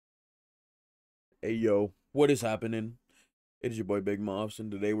Hey yo, what is happening? It is your boy Big Mops, and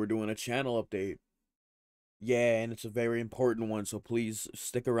today we're doing a channel update. Yeah, and it's a very important one, so please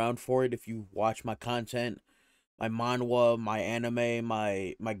stick around for it if you watch my content, my manhwa, my anime,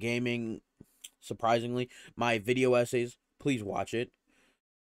 my gaming, surprisingly, my video essays. Please watch it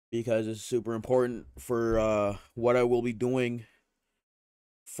because it's super important for what I will be doing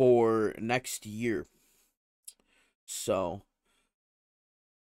for next year. So,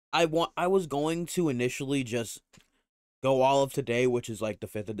 I was going to initially just go all of today, which is like the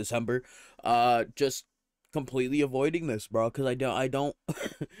 5th of December. Just completely avoiding this, bro, because I don't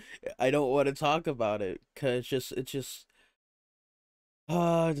I don't want to talk about it because it's just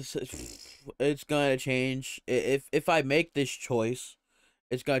it's gonna change. If I make this choice,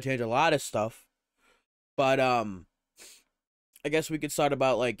 it's gonna change a lot of stuff. But I guess we could start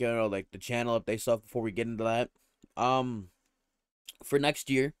about like like the channel update stuff before we get into that. Um, for next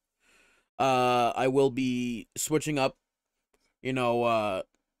year, I will be switching up, you know,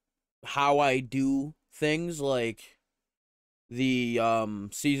 how I do things like the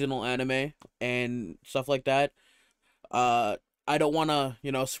seasonal anime and stuff like that. Uh I don't want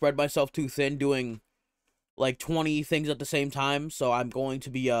to, spread myself too thin doing like 20 things at the same time, so I'm going to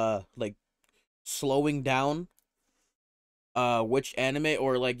be like slowing down which anime,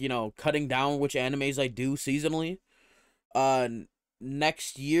 or like, cutting down which animes I do seasonally. Uh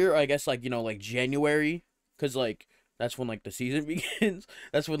Next year, I guess, like, like January, cuz like that's when like the season begins.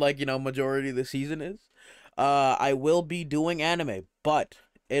 That's when, like, majority of the season is. I will be doing anime, but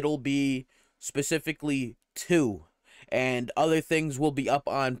it'll be specifically two, and other things will be up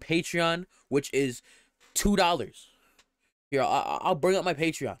on Patreon, which is $2. Here, I'll bring up my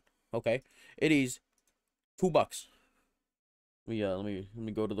Patreon. Okay, it is $2. Yeah, let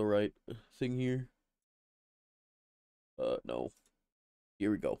me go to the right thing here. No, here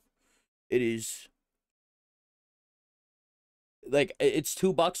we go. It is like it's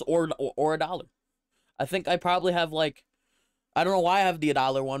 $2 or a dollar. I think I probably have like, I don't know why I have the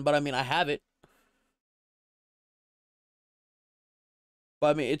dollar one, but I mean I have it.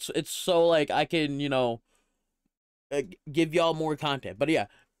 But I mean it's so like I can, give y'all more content. But yeah,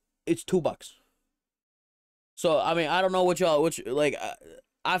 it's $2. So I mean I don't know what y'all, which like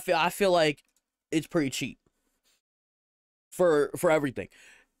I feel like it's pretty cheap for everything.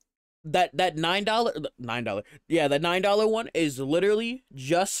 That $9, yeah, that $9 one is literally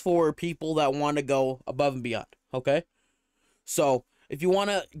just for people that want to go above and beyond. Okay, so if you want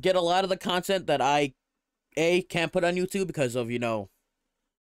to get a lot of the content that I can't put on YouTube because of,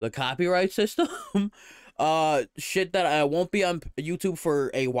 the copyright system, shit that I won't be on YouTube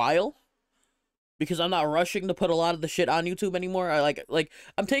for a while, because I'm not rushing to put a lot of the shit on YouTube anymore. I like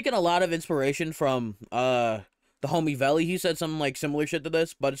I'm taking a lot of inspiration from the homie Veli. He said something like similar shit to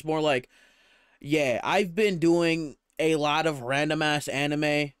this, but it's more like, yeah, I've been doing a lot of random ass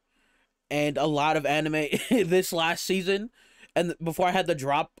anime and a lot of anime this last season, and before I had to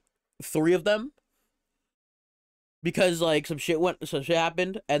drop 3 of them because like some shit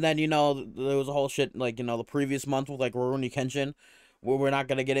happened, and then, there was a whole shit like, the previous month with like Rurouni Kenshin, where we're not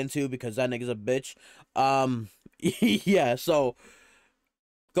gonna get into because that nigga's a bitch. Yeah, so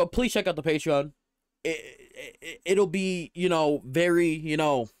please check out the Patreon. It'll be, very,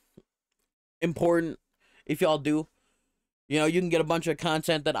 important if y'all do. You can get a bunch of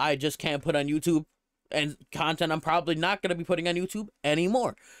content that I just can't put on YouTube, and content I'm probably not gonna be putting on YouTube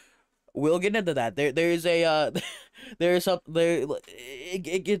anymore. We'll get into that. There's a there's some there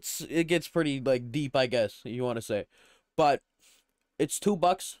it gets pretty like deep, I guess you want to say, but it's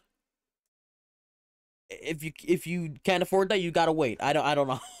 $2. If you can't afford that, you gotta wait. I don't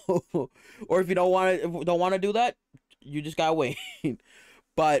know, or if you don't want to do that, you just gotta wait.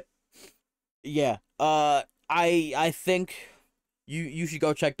 But yeah, I think you should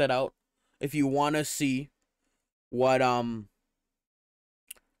go check that out if you want to see what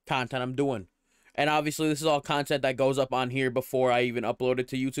content I'm doing. And obviously this is all content that goes up on here before I even upload it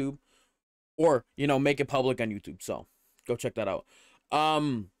to YouTube, or, make it public on YouTube. So go check that out.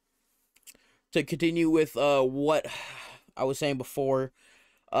 To continue with what I was saying before,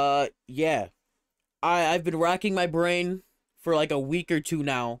 yeah, I've been racking my brain for like a week or two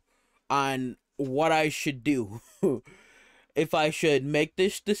now on what I should do. If I should make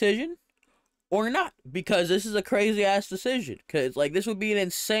this decision or not, because this is a crazy ass decision, because like this would be an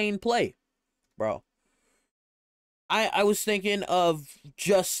insane play, bro. I was thinking of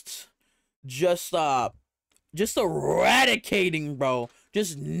just uh just eradicating, bro,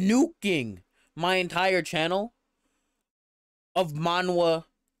 just nuking my entire channel of manhwa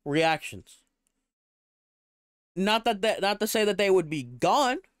reactions. Not to say that they would be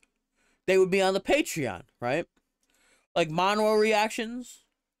gone, they would be on the Patreon, right? Like Manhwa reactions,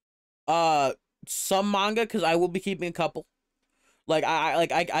 some manga, because I will be keeping a couple. Like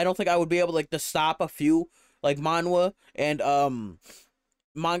I don't think I would be able like to stop a few like Manhwa and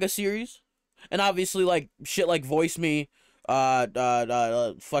manga series, and obviously like shit like Voice Me,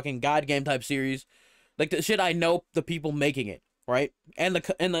 fucking God Game type series, like the shit I know the people making it, right, and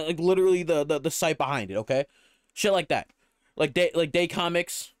the like literally the site behind it, okay, shit like that, like day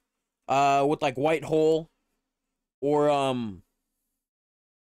comics, with like White Hole, or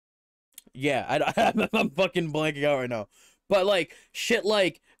yeah, I'm fucking blanking out right now, but like shit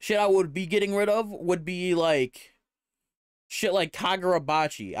I would be getting rid of would be like shit like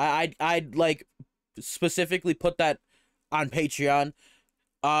Kagurabachi. I'd like specifically put that on Patreon.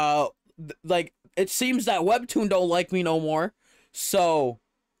 Like it seems that Webtoon don't like me no more. So,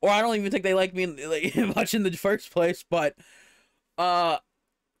 or I don't even think they like me like, much in the first place. But I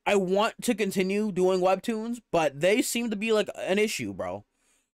want to continue doing Webtoons, but they seem to be like an issue, bro.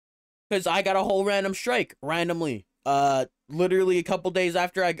 Because I got a whole random strike randomly. Literally a couple days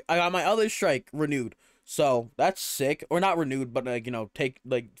after I got my other strike renewed. So that's sick, or not renewed, but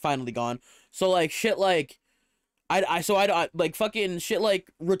like finally gone. So like shit like I like fucking shit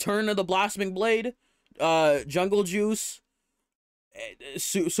like Return of the Blossoming Blade, Jungle Juice,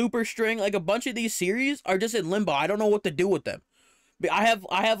 Super String, like a bunch of these series are just in limbo. I don't know what to do with them. I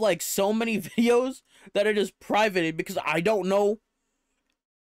have like so many videos that are just privated because I don't know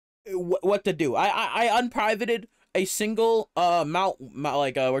what to do. I unprivated a single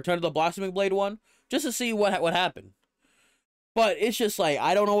Return of the Blossoming Blade one just to see what happened. But it's just like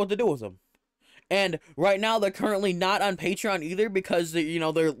I don't know what to do with them. And right now they're currently not on Patreon either because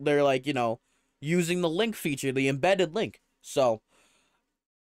they're like, using the link feature, the embedded link. So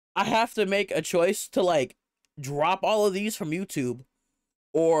I have to make a choice to like drop all of these from YouTube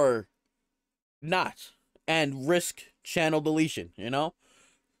or not and risk channel deletion,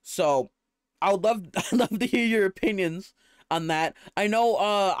 So I would love I'd love to hear your opinions on that. I know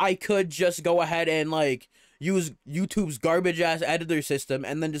I could just go ahead and like use YouTube's garbage ass editor system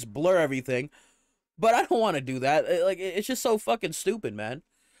and then just blur everything. But I don't want to do that. It's just so fucking stupid, man.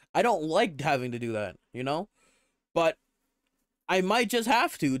 I don't like having to do that, But I might just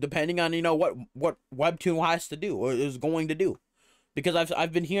have to, depending on what Webtoon has to do or is going to do, because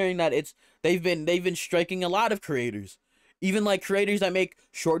I've been hearing that they've been striking a lot of creators, even like creators that make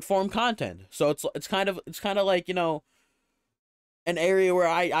short form content. So it's kind of like an area where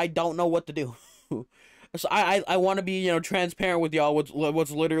I don't know what to do. So I want to be transparent with y'all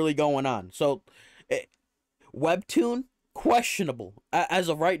what's literally going on. So Webtoon questionable as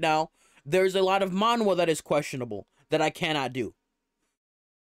of right now. There's a lot of manhwa that is questionable that I cannot do.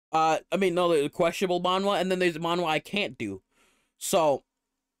 I mean, no, there's questionable manhwa, and then there's manhwa I can't do. So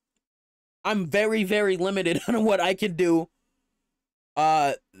I'm very, very limited on what I can do.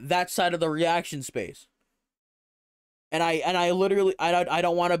 That side of the reaction space, and I literally I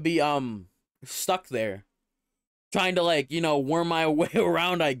don't want to be stuck there, trying to like worm my way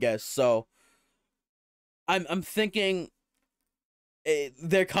around, I guess. So I'm thinking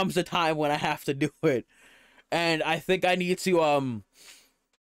there comes a time when I have to do it, and I think I need to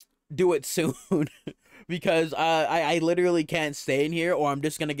do it soon because I literally can't stay in here or I'm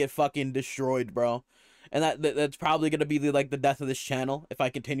just gonna get fucking destroyed, bro. And that's probably gonna be the death of this channel if I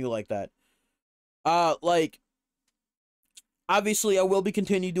continue like that. Like obviously I will be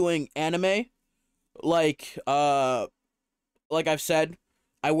continue doing anime, like I've said,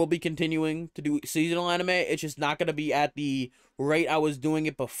 I will be continuing to do seasonal anime. It's just not gonna be at the rate I was doing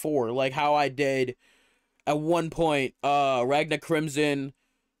it before, like how I did at one point Ragna Crimson,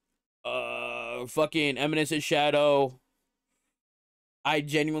 fucking Eminence's Shadow. I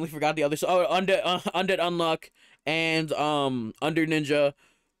genuinely forgot the other. Oh, Undead Unluck and Under Ninja,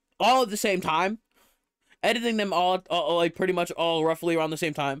 all at the same time, editing them all like pretty much all roughly around the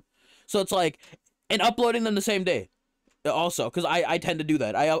same time. So it's like, and uploading them the same day, also, because I tend to do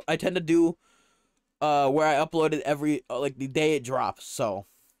that. I tend to do where I upload it every like the day it drops. So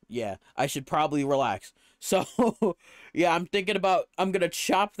yeah, I should probably relax. So yeah, I'm thinking about I'm gonna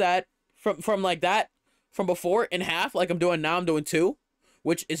chop that from like that from before in half, like I'm doing now. I'm doing 2,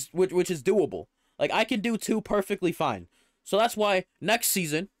 which is doable. Like I can do 2 perfectly fine. So that's why next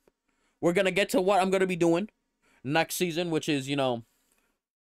season we're gonna get to what I'm gonna be doing next season, which is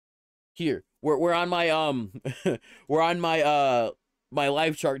here we're on my we're on my my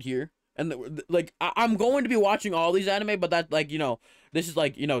live chart here, and like I'm going to be watching all these anime, but that like this is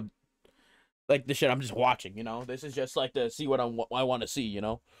like like the shit I'm just watching, this is just like to see what I want to see,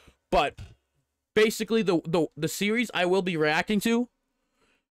 but basically the series I will be reacting to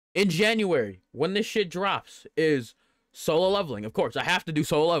in January, when this shit drops, is solo leveling. Of course, I have to do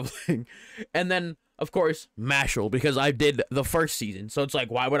solo leveling. And then, of course, Mashal, because I did the first season. So it's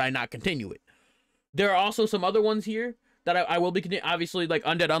like, why would I not continue it? There are also some other ones here that I will be continuing. Obviously, like,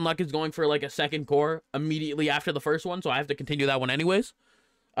 Undead Unluck is going for, like, a second core immediately after the first one. So I have to continue that one anyways.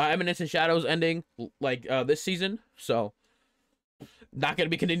 Eminence and Shadows ending, like, this season. So, not going to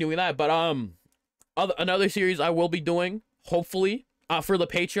be continuing that. But, another series I will be doing, hopefully, for the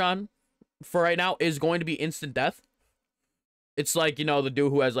Patreon for right now is going to be Instant Death. It's like, you know, the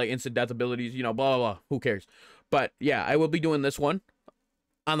dude who has like instant death abilities, you know, blah, blah, blah. Who cares? But yeah, I will be doing this one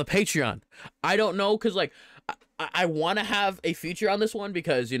on the Patreon. I don't know, because like I want to have a feature on this one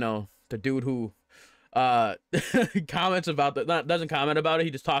because, you know, the dude who comments about that, doesn't comment about it,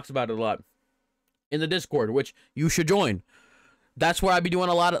 he just talks about it a lot in the Discord, which you should join. That's where I be doing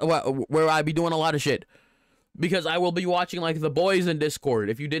a lot of shit. Because I will be watching, like, The Boys in Discord.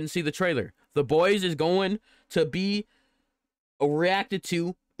 If you didn't see the trailer, The Boys is going to be reacted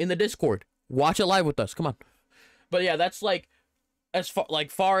to in the Discord. Watch it live with us. Come on. But yeah, that's, like, as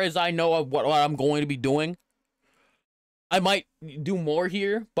far as I know of what I'm going to be doing. I might do more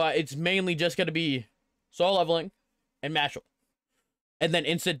here, but it's mainly just going to be solo leveling and Mashal. And then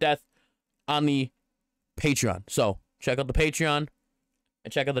Instant Death on the Patreon. So, check out the Patreon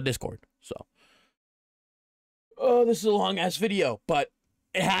and check out the Discord. So, oh, this is a long-ass video, but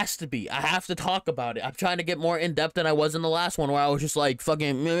it has to be. I have to talk about it. I'm trying to get more in-depth than I was in the last one, where I was just like,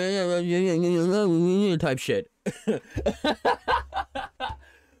 fucking type shit.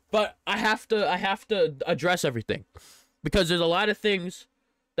 But I have to address everything. Because there's a lot of things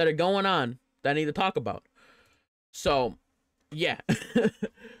that are going on that I need to talk about. So, yeah.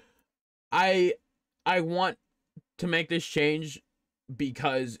 I want to make this change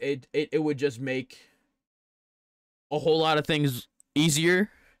because it would just make a whole lot of things easier,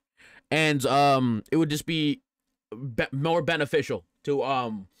 and it would just be more beneficial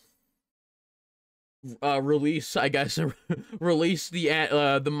to release, I guess, release the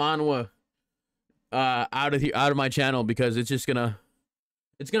Manhwa out of my channel, because it's just gonna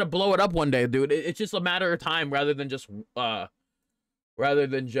blow it up one day, dude. It's just a matter of time rather than just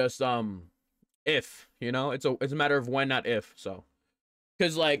if, you know, it's a matter of when, not if. So,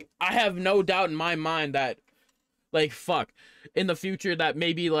 because like I have no doubt in my mind that, like, fuck, in the future that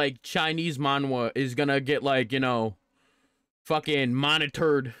maybe, like, Chinese manhwa is gonna get, like, you know, fucking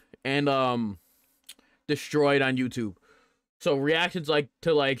monitored and, destroyed on YouTube. So reactions, like,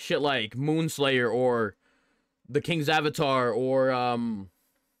 to, like, shit like Moonslayer or The King's Avatar or,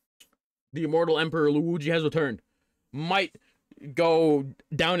 The Immortal Emperor Luigi Has Returned might go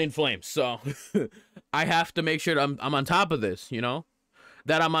down in flames. So, I have to make sure that I'm on top of this, you know?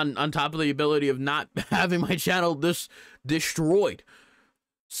 That I'm on top of the ability of not having my channel destroyed.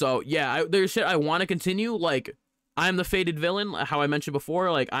 So, yeah, there's shit I want to continue. Like, I'm the Fated Villain, how I mentioned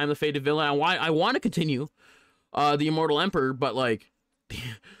before. Like, I'm the Fated Villain. I want to continue the Immortal Emperor, but, like,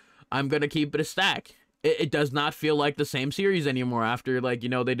 I'm going to keep it a stack. It does not feel like the same series anymore after, like, you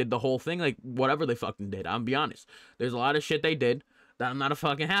know, they did the whole thing. Like, whatever they fucking did. I'll be honest. There's a lot of shit they did that I'm not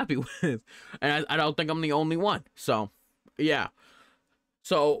fucking happy with. And I don't think I'm the only one. So, yeah.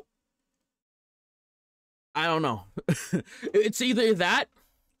 So, I don't know. It's either that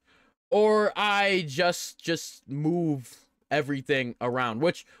or I just move everything around.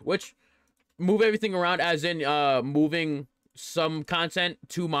 Which move everything around as in moving some content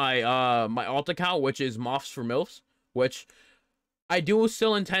to my my alt account, which is Moths for MILFs, which I do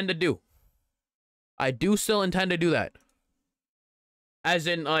still intend to do. I do still intend to do that. As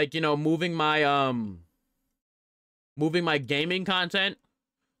in, like, you know, moving my gaming content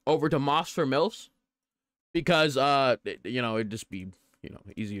over to Moths for MILFs, because you know, it'd just be, you know,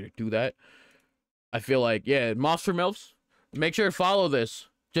 easier to do that. I feel like, yeah, Moths for MILFs, make sure to follow this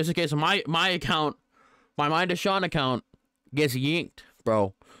just in case my account, my Mind of Sean account, gets yanked,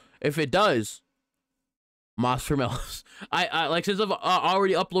 bro. If it does, Moths for MILFs. I like, since I've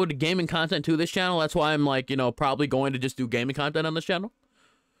already uploaded gaming content to this channel, that's why I'm, like, you know, probably going to just do gaming content on this channel.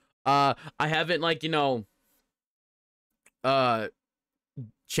 I haven't, like, you know,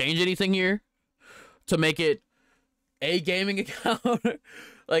 change anything here to make it a gaming account.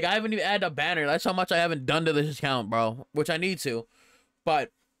 Like, I haven't even added a banner. That's how much I haven't done to this account, bro, which I need to.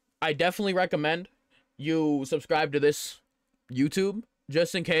 But I definitely recommend you subscribe to this YouTube,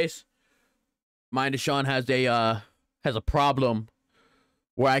 just in case Mind of Sean has a problem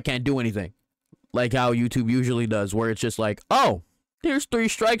where I can't do anything, like how YouTube usually does, where it's just like, oh, there's 3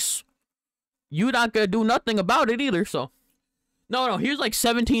 strikes, you're not gonna do nothing about it either. So no, here's like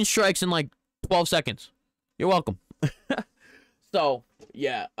 17 strikes in like 12 seconds. You're welcome. So,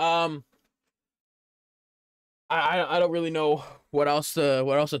 Yeah. I don't really know what else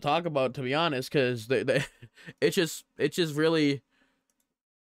to talk about, to be honest, because it's just really,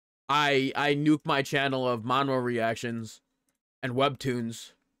 I nuke my channel of Manhwa reactions and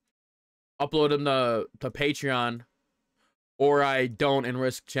webtoons, upload them to Patreon, or I don't and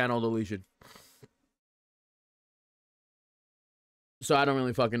risk channel deletion. So I don't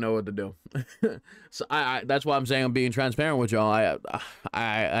really fucking know what to do. So I that's why I'm saying I'm being transparent with y'all.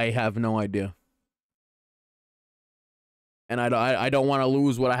 I have no idea, and I don't want to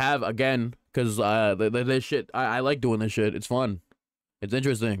lose what I have again, because this shit, I like doing this shit. It's fun. It's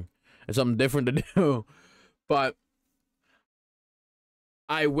interesting. It's something different to do. But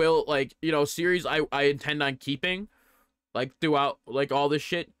I will, like, series I intend on keeping, like, throughout, like, all this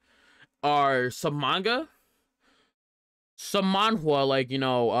shit, are some manga, some manhwa, like,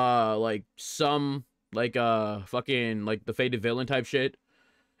 like some, like, fucking, like, the Fated Villain type shit,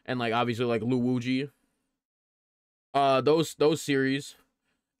 and, like, obviously, like, Luwuji, those series,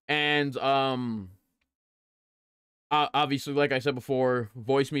 and obviously, like I said before,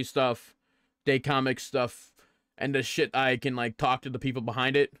 voice me stuff, day comic stuff, and the shit I can, like, talk to the people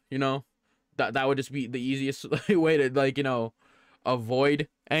behind it. That would just be the easiest way to, like, avoid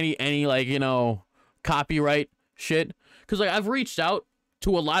any like, copyright shit. Because, like, I've reached out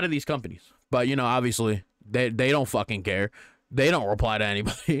to a lot of these companies, but, obviously they don't fucking care. They don't reply to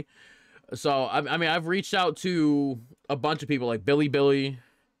anybody. So I mean, I've reached out to a bunch of people, like Billy,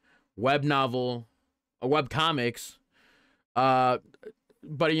 Web Novel, Web Comics, but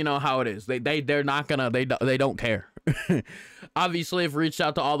you know how it is. They're not gonna, they don't care. Obviously, I've reached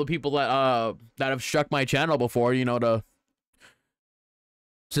out to all the people that have struck my channel before, to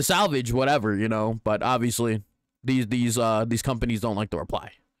salvage whatever, but obviously these companies don't like to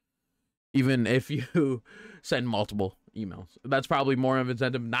reply, even if you send multiple emails. That's probably more of an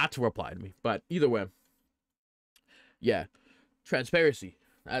incentive not to reply to me. But either way, yeah, transparency.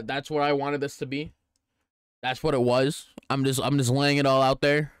 That's what I wanted this to be. That's what it was. I'm just laying it all out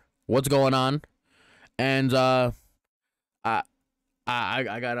there. What's going on? And I got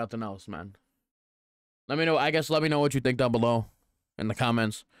nothing else, man. Let me know. I guess let me know what you think down below in the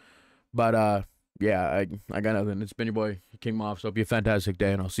comments. But yeah, I got nothing. It's been your boy King Moff. So hope you have a fantastic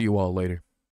day, and I'll see you all later.